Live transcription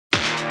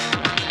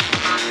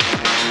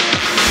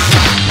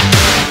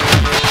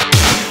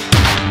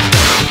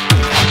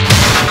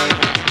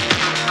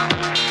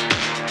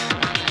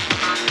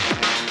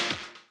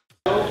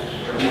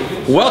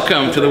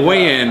Welcome to the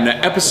weigh-in,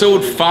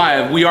 episode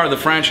 5. We are the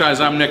franchise.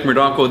 I'm Nick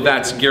Murdocco.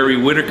 That's Gary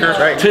Whittaker.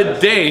 Right.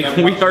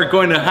 Today we are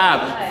going to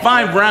have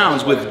 5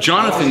 rounds with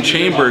Jonathan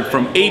Chaimberg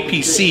from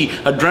APC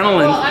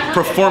Adrenaline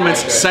Performance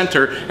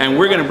Center, and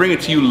we're going to bring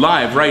it to you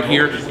live right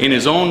here in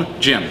his own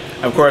gym.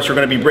 Of course, we're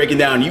going to be breaking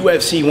down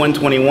UFC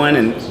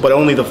 121, but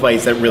only the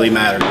fights that really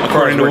matter.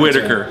 According to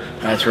Whittaker.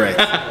 That's right.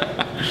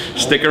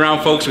 Stick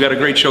around, folks. We got a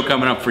great show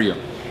coming up for you.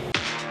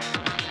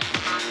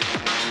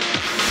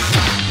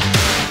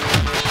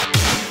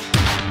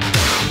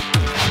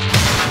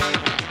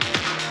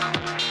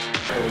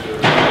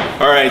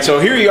 Alright, so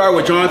here you are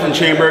with Jonathan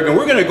Chaimberg, and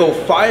we're going to go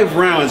 5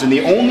 rounds in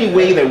the only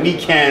way that we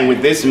can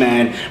with this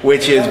man,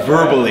 which is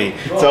verbally.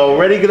 So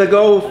ready to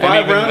go? 5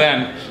 rounds?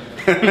 Then.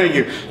 Thank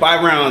you.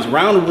 5 rounds.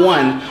 Round 1,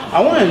 I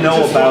want to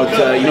know about,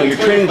 you're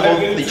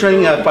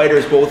training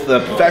fighters, both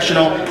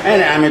professional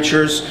and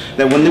amateurs,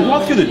 that when they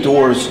walk through the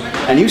doors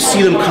and you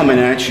see them coming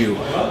at you,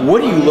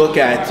 what do you look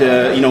at,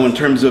 in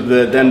terms of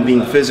them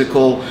being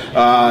physical?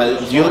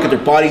 Do you look at their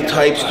body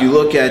types? Do you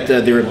look at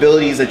their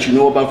abilities that you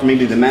know about from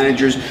maybe the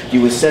managers? Do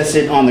you assess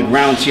it on the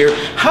grounds here?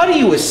 How do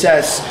you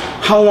assess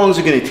how long is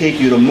it going to take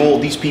you to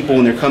mold these people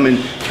when they're coming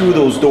through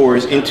those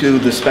doors into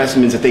the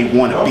specimens that they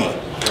want to be?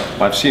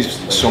 I've seen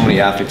so many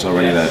athletes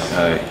already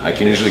that I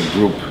can usually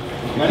group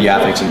the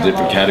athletes in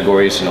different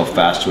categories,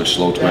 fast twitch,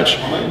 slow twitch,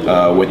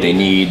 what they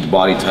need,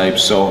 body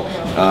types. So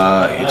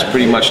it's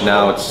pretty much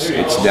now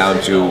it's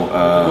down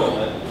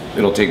to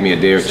it'll take me a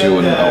day or two,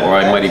 or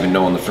I might even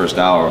know in the first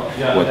hour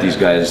what these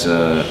guys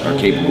are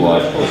capable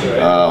of.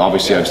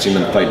 Obviously, I've seen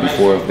them fight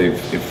before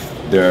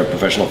if they're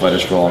professional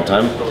fighters for a long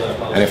time,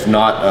 and if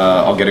not,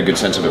 I'll get a good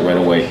sense of it right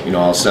away.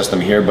 I'll assess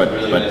them here,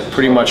 but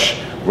pretty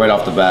much right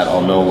off the bat,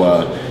 I'll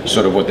know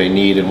sort of what they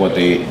need and what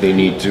they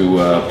need to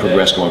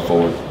progress going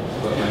forward.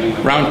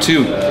 Round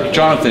 2.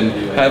 Jonathan,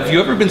 have you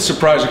ever been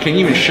surprised, or can you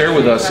even share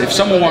with us, if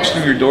someone walks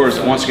through your doors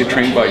that wants to get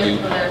trained by you,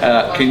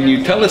 can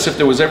you tell us if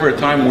there was ever a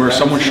time where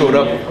someone showed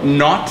up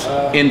not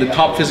in the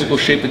top physical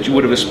shape that you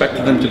would have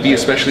expected them to be,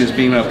 especially as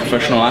being a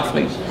professional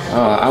athlete?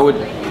 I would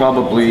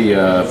probably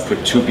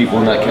put 2 people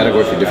in that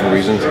category for different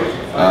reasons.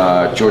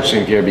 George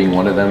St. Pierre being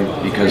one of them,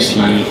 because he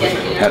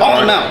had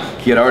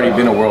already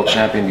been a world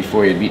champion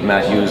before. He had beaten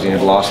Matt Hughes and he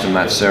had lost to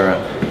Matt Serra.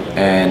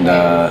 And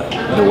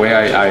the way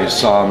I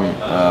saw him,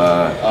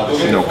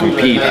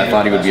 compete, I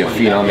thought he would be a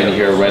phenom in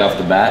here right off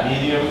the bat.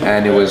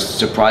 And it was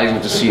surprising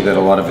to see that a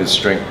lot of his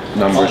strength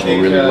numbers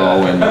were really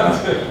low, and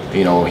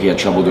he had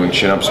trouble doing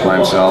chin-ups by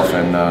himself.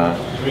 And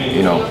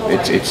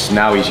it's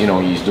now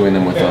he's doing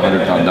them with a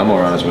 100-pound dumbbell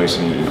around his waist,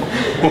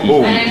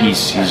 and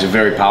he's a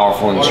very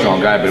powerful and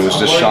strong guy. But it was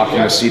just shocking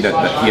to see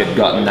that he had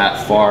gotten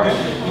that far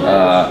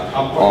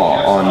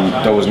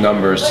on those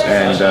numbers.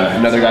 And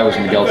another guy was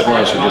Miguel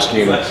Torres, who just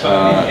came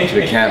to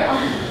the camp,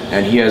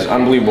 and he has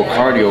unbelievable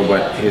cardio,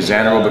 but his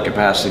anaerobic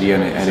capacity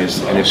and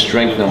his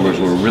strength numbers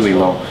were really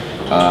low.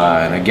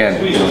 And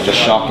again, just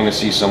shocking to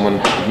see someone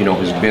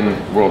who's been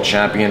world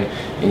champion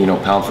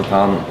and pound for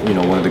pound,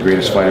 one of the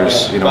greatest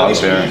fighters out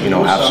there,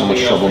 have so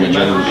much trouble in the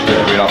gym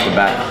right off the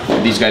bat.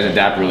 But these guys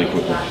adapt really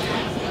quickly.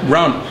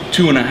 Round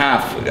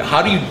 2.5.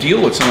 How do you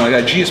deal with something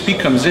like that? GSP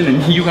comes in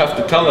and you have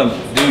to tell them,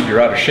 dude,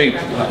 you're out of shape.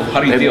 How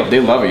do you deal?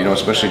 They love it,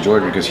 especially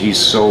George, because he's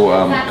so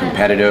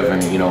competitive,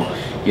 and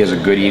he has a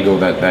good ego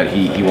that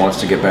he wants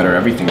to get better at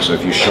everything. So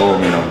if you show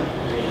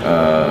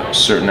him,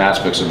 certain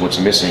aspects of what's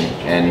missing,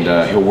 and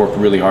he'll work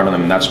really hard on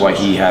them. And that's why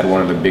he had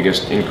one of the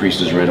biggest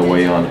increases right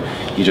away on.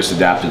 He just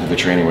adapted to the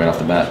training right off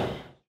the bat.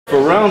 For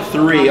round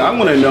 3, I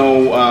want to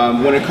know,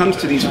 when it comes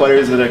to these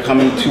fighters that are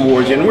coming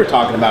towards you, and we're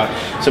talking about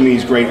some of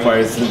these great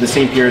fighters, the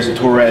St. Pierre's, the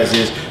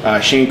Torreses,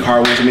 Shane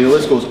Carwins, the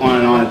list goes on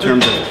and on in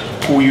terms of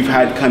who you've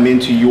had come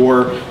into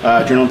your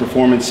Adrenaline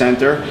Performance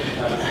Center.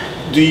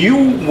 Do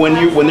you,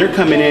 when they're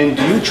coming in,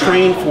 do you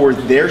train for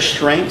their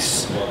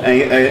strengths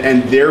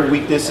and their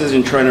weaknesses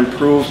and try to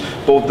improve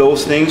both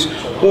those things,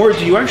 or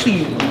do you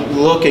actually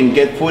look and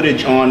get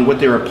footage on what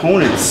their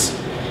opponents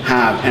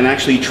have and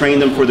actually train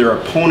them for their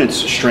opponent's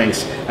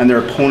strengths and their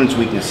opponent's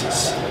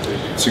weaknesses?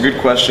 It's a good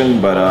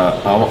question, but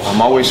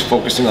I'm always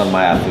focusing on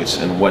my athletes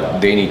and what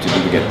they need to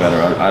do to get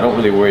better. I don't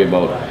really worry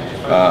about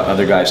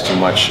other guys too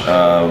much.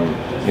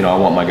 I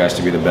want my guys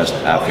to be the best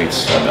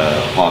athletes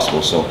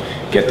possible, so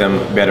get them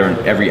better in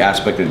every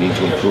aspect that they need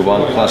to improve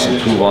on, plus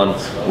improve on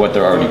what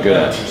they're already good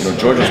at.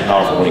 George was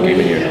powerful when he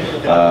came in here,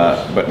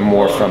 but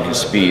more from his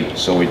speed,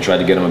 so we tried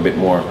to get him a bit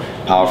more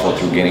powerful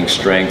through gaining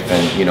strength,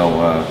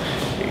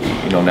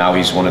 and now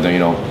he's one of the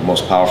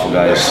most powerful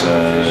guys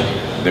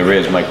there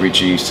is. Mike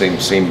Ricci, same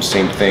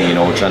thing.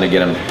 We're trying to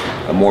get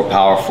him more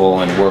powerful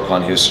and work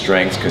on his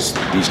strengths, because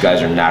these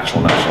guys are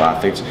natural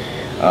athletes,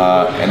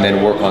 and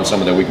then work on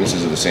some of their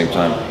weaknesses at the same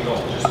time.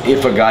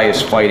 If a guy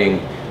is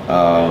fighting,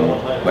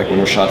 like when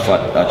Rashad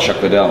fought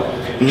Chuck Liddell,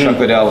 Chuck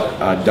Liddell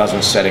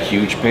doesn't set a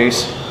huge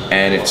pace,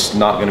 and it's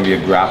not going to be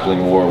a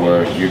grappling war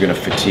where you're going to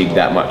fatigue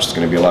that much. It's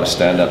going to be a lot of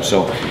stand-up.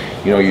 So,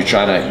 you're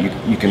trying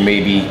to, you can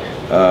maybe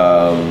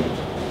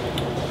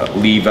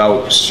leave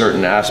out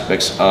certain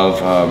aspects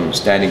of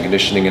standing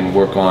conditioning and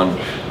work on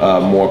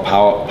more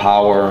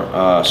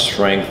power,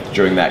 strength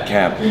during that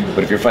camp.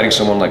 But if you're fighting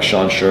someone like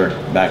Sean Shirt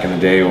back in the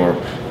day, or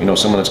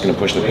someone that's going to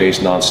push the pace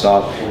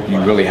nonstop, you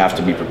really have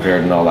to be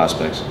prepared in all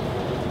aspects.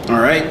 All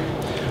right,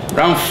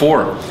 round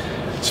 4.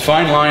 It's a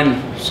fine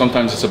line.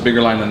 Sometimes it's a bigger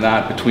line than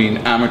that between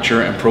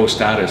amateur and pro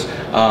status.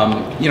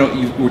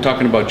 We're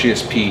talking about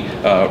GSP,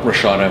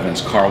 Rashad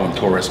Evans, Carwin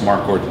Torres,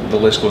 Mark Gord, the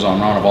list goes on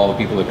and on of all the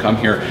people that come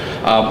here.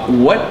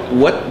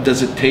 What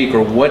does it take,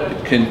 or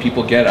what can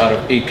people get out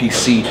of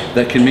APC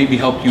that can maybe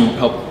help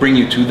bring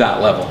you to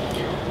that level?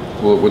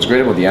 Well, what's great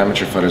about the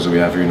amateur fighters that we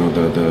have here,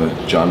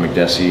 the John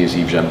McDessies,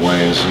 Yves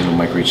Jamboyes,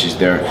 Mike Ricci's,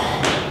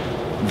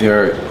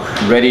 they're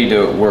ready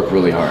to work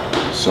really hard.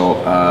 So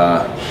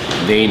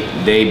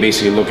they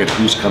basically look at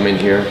who's come in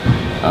here.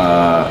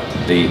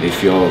 They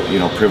feel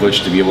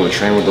privileged to be able to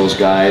train with those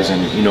guys,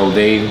 and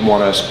they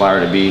want to aspire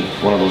to be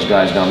one of those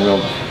guys down the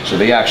road. So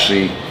they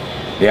actually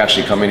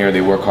come in here.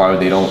 They work hard.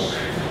 They don't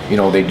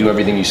they do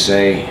everything you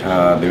say.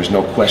 There's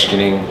no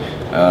questioning.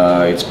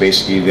 It's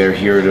basically they're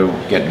here to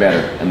get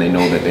better, and they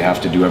know that they have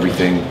to do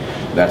everything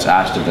that's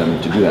asked of them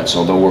to do that.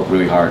 So they'll work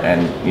really hard,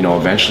 and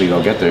eventually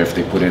they'll get there if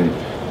they put in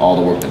all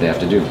the work that they have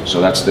to do.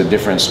 So that's the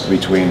difference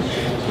between,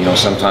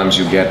 sometimes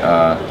you get,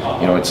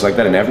 it's like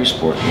that in every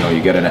sport.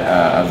 You get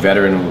a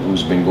veteran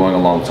who's been going a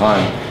long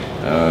time.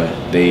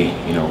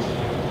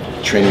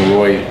 Training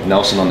Roy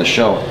Nelson on the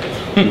show,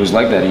 he was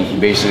like that. He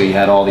basically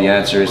had all the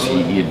answers.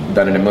 He had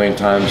done it a million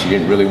times. He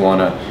didn't really want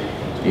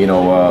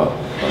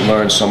to,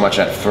 learn so much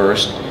at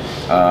first.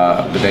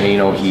 But then,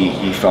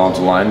 he fell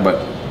into line.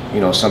 But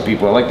some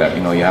people are like that.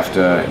 You have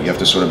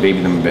to sort of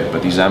baby them a bit.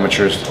 But these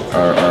amateurs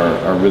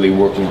are really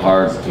working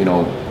hard,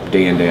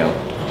 day in, day out.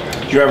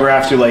 Do you ever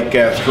have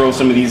to throw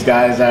some of these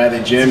guys out of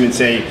the gym and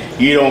say,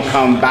 you don't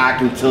come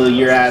back until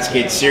your ass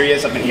gets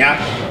serious? I mean, yeah.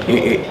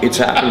 It's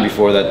happened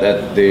before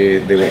that they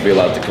won't be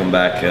allowed to come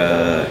back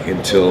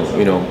until,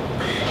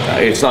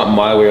 it's not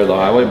my way or the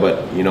highway,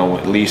 but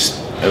at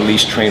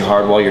least train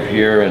hard while you're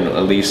here, and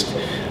at least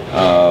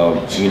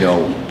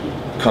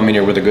come in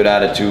here with a good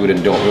attitude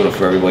and don't ruin it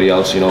for everybody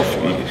else.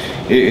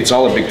 It's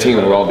all a big team,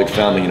 and we're all a big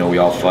family. We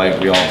all fight.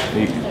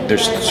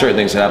 There's certain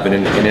things that happen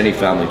in any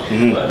family,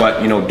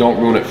 but don't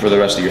ruin it for the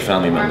rest of your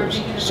family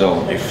members.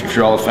 So if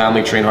you're all a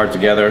family, train hard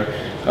together,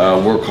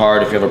 work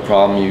hard. If you have a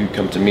problem, you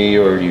come to me,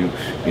 or you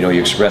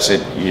express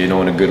it in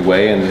a good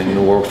way, and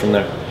then work from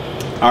there.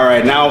 All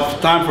right, now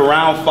time for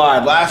round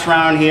 5. Last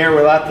round here.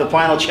 We're at the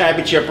final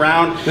championship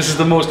round. This is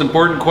the most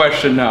important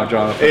question now,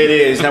 Jonathan. It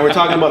is. Now we're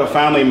talking about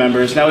family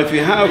members. Now, if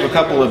you have a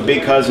couple of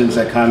big cousins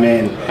that come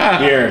in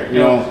here,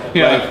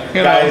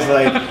 guys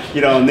like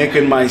Nick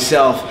and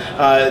myself,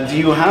 do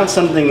you have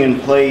something in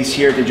place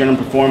here at the General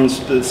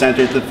Performance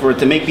Center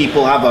to make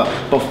people have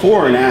a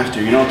before and after?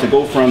 To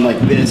go from like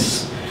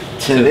this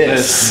to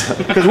this,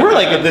 because we're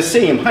like at the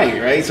same height,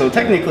 right? So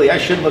technically I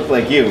should look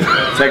like you.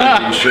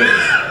 Technically you should.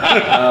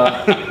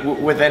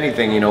 With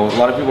anything, a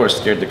lot of people are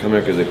scared to come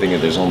here because they think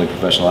that there's only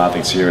professional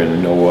athletes here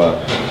and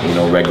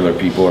no regular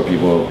people or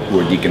people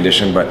who are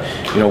deconditioned. But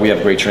we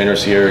have great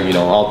trainers here.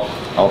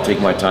 I'll take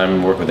my time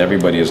and work with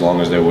everybody as long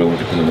as they're willing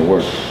to put in the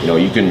work.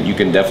 You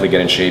can definitely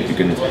get in shape. You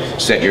can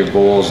set your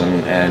goals,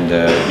 and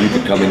you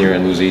could come in here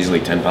and lose easily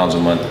 10 pounds a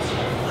month,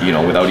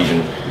 without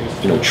even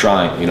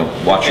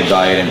trying. Watch your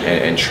diet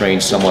and train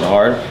somewhat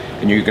hard,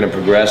 and you're going to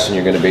progress, and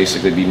you're going to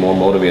basically be more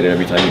motivated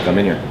every time you come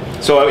in here.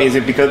 So is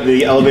it because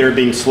the elevator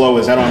being slow?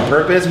 Is that on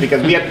purpose?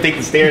 Because we have to take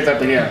the stairs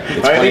up in here.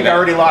 I think I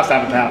already lost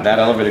half a pound. That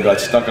elevator got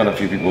stuck on a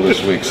few people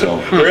this week,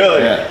 so.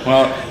 Really? Yeah.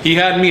 Well, he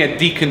had me at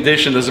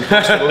deconditioned as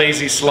opposed to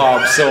lazy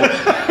slob, so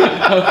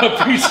I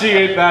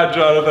appreciate that,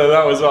 Jonathan.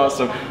 That was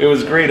awesome. It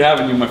was great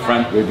having you, my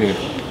friend. Great being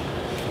here.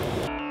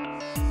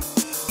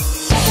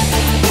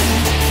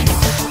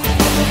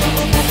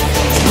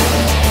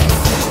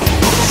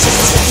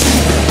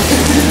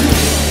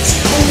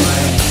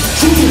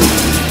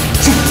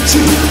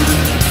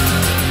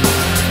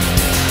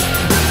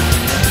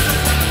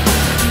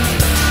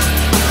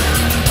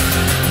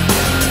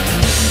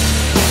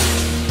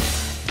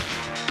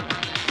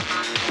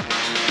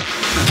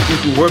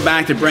 We're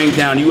back to break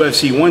down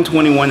UFC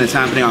 121 that's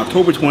happening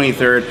October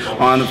 23rd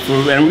and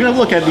we're going to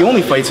look at the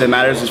only fights that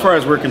matters as far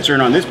as we're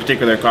concerned on this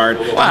particular card.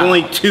 Wow. There's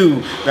only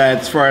 2 that,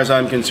 as far as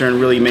I'm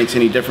concerned, really makes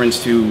any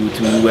difference to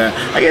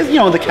I guess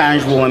the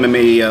casual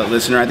MMA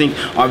listener. I think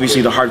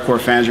obviously the hardcore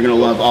fans are going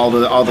to love all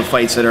the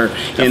fights that are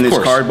in this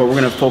card, but we're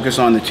going to focus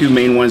on the 2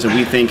 main ones that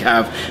we think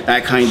have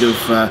that kind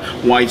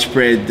of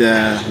widespread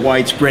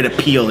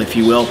appeal, if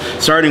you will.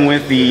 Starting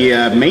with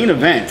the main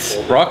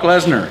event. Brock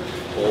Lesnar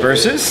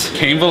versus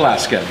Cain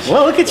Velasquez.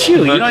 Well, look at you.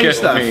 You know Look your at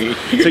stuff. me.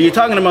 So you're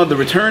talking about the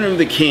return of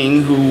the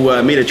King,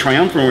 who made a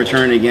triumphant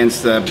return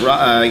against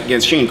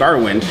Shane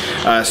Carwin,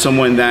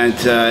 someone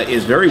that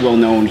is very well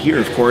known here,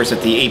 of course,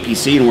 at the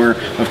APC, and we're,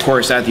 of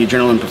course, at the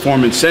Adrenaline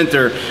Performance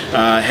Center,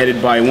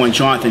 headed by one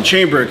Jonathan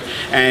Chaimberg.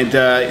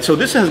 And so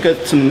this has got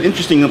some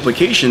interesting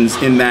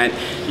implications in that,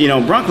 you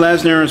know, Brock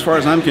Lesnar, as far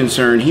as I'm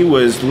concerned, he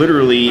was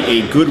literally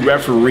a good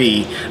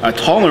referee, a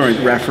tolerant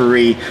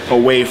referee,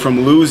 away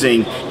from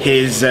losing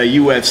his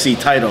UFC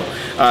title.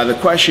 The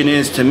question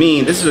is, to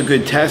me, this is a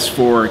good test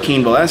for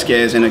Cain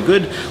Velasquez and a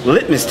good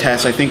litmus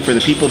test, I think, for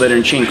the people that are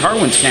in Shane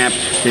Carwin's camp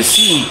to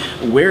see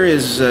where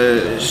is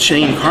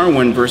Shane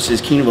Carwin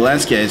versus Cain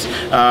Velasquez.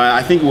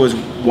 I think it was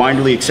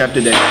widely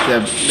accepted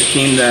that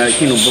Cain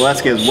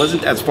Velasquez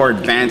wasn't as far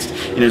advanced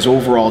in his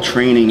overall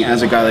training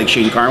as a guy like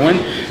Shane Carwin.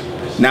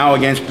 Now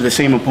against the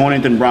same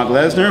opponent in Brock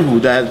Lesnar,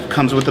 who that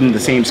comes with him the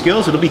same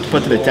skills, it'll be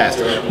put to the test.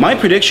 My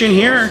prediction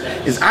here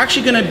is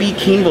actually going to be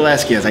Cain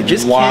Velasquez. I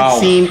just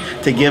can't seem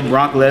to give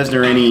Brock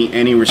Lesnar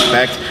any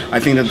respect. I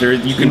think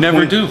that you can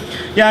never do.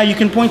 Yeah, you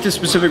can point to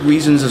specific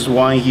reasons as to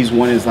why he's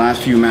won his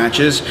last few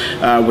matches,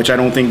 which I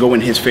don't think go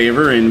in his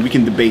favor, and we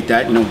can debate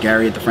that. You know,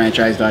 Gary at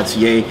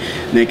thefranchise.ca,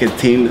 Nick at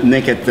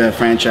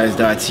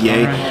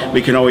thefranchise.ca. Right.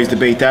 We can always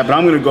debate that, but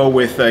I'm going to go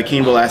with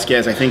Cain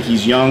Velasquez. I think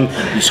he's young,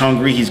 he's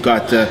hungry, he's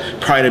got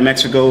Pride of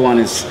Mexico on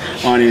his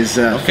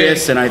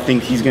fists, and I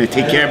think he's going to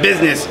take care of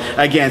business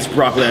against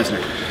Brock Lesnar.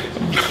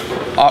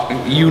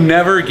 You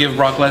never give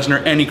Brock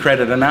Lesnar any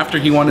credit, and after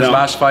he won his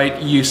last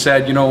fight, you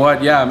said, you know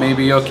what, yeah,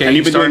 maybe, okay. And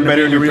you've been doing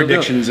better in your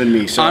predictions than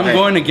me. So I'm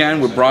going again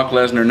with Brock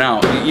Lesnar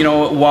now. You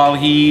know, while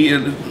he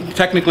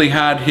technically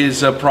had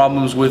his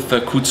problems with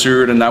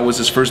Couture, and that was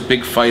his first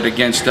big fight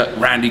against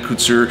Randy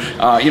Couture.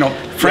 You know,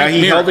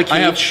 Frank Mir, held the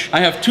cage. I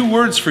have two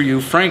words for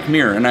you, Frank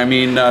Mir, and I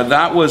mean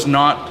that was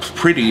not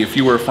pretty if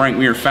you were a Frank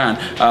Mir fan.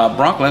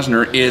 Brock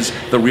Lesnar is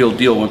the real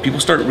deal. When people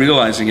start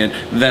realizing it,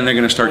 then they're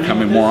going to start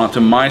coming more onto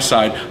my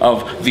side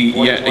of the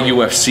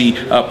UFC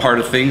part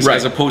of things,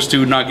 as opposed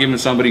to not giving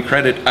somebody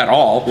credit at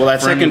all. Well,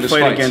 that second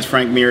fight against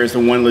Frank Mir is the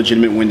one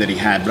legitimate win that he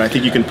had, but I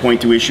think you can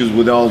point to issues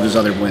with all of his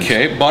other wins.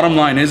 Okay, bottom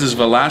line is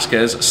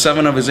Velasquez,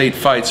 7 of his 8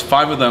 fights,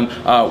 5 of them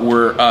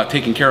were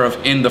taken care of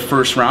in the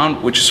first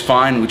round, which is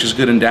fine, which is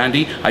good and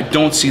dandy. I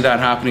don't see that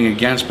happening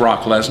against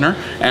Brock Lesnar,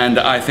 and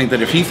I think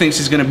that if he thinks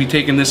he's going to be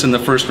taking this in the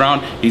first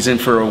round, he's in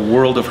for a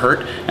world of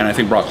hurt, and I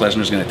think Brock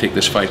Lesnar is going to take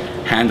this fight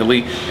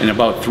handily in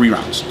about 3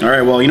 rounds. All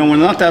right, well, you know, we're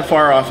not that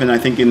far off, and I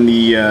think in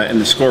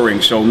the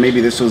scoring, so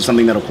maybe this was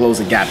something that'll close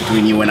the gap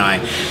between you and I.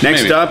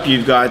 Next up,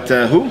 you've got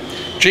who?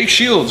 Jake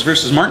Shields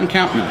versus Martin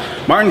Kampmann.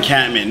 Martin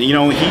Kampmann, you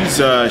know, he's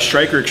a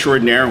striker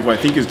extraordinaire who I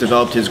think has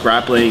developed his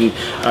grappling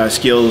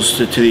skills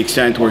to the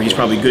extent where he's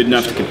probably good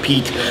enough to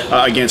compete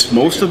against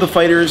most of the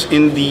fighters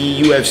in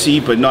the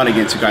UFC, but not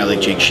against a guy like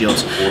Jake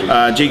Shields.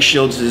 Jake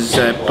Shields is,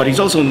 but he's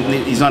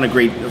not a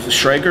great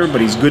striker, but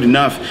he's good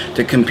enough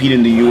to compete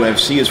in the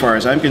UFC as far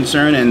as I'm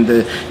concerned, and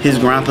his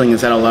grappling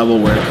is at a level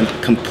where it can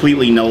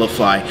completely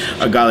nullify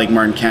a guy like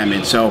Martin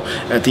Kampmann. So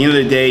at the end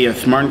of the day,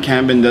 if Martin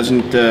Kampmann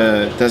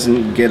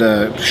doesn't get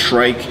a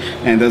strike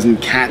and doesn't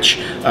catch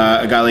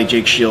a guy like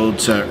Jake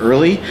Shields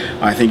early,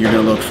 I think you're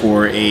going to look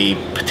for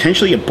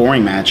potentially a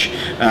boring match,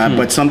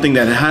 but something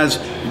that has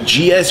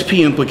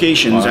GSP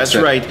implications. Well, that's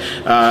right.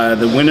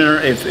 The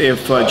winner,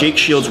 if Jake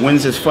Shields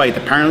wins this fight,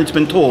 apparently it's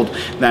been told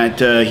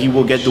that he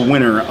will get the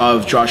winner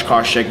of Josh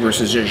Koscheck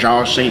versus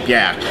Georges St.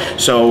 Pierre.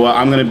 So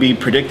I'm going to be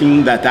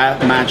predicting that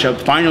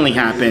matchup finally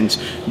happens.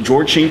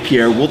 Georges St.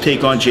 Pierre will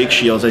take on Jake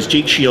Shields, as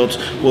Jake Shields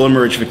will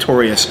emerge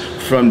victorious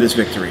from this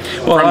victory.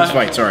 From this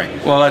fight, sorry.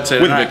 Well, that's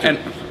it. With victory.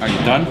 Are you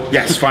done?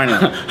 Yes, finally.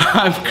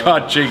 I've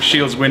got Jake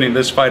Shields winning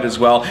this fight as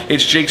well.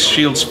 It's Jake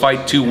Shields'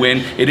 fight to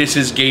win. It is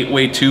his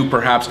gateway to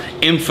perhaps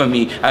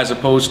infamy, as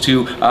opposed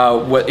to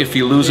what if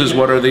he loses,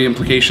 what are the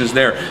implications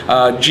there.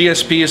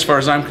 GSP, as far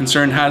as I'm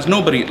concerned, has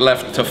nobody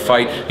left to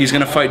fight. He's going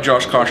to fight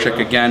Josh Koscheck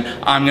again.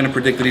 I'm going to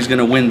predict that he's going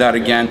to win that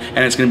again, and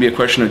it's going to be a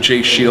question of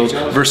Jake Shields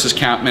versus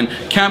Kampmann.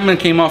 Kampmann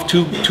came off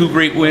two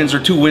great wins, or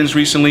 2 wins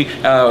recently.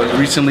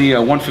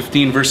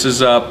 115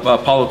 versus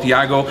Paulo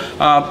Thiago.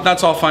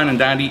 That's all fine and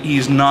dandy.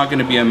 He's not going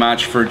to be a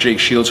match for Jake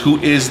Shields, who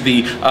is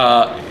the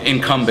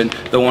incumbent,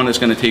 the one that's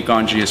going to take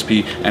on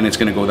GSP, and it's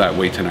going to go that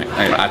way tonight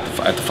at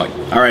the fight.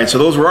 All right, so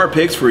those were our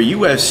picks for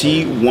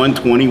UFC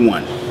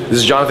 121. This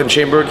is Jonathan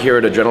Chaimberg here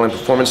at Adrenaline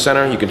Performance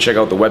Center. You can check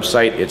out the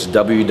website. It's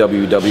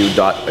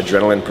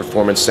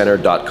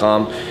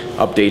www.adrenalineperformancecenter.com.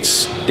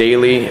 Updates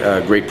daily,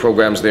 great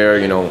programs there.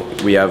 You know,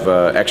 we have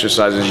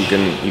exercises you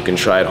can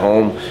try at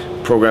home,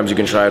 programs you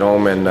can try at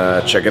home, and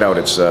check it out.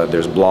 It's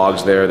there's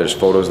blogs there, there's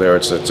photos there.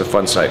 It's a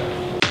fun site.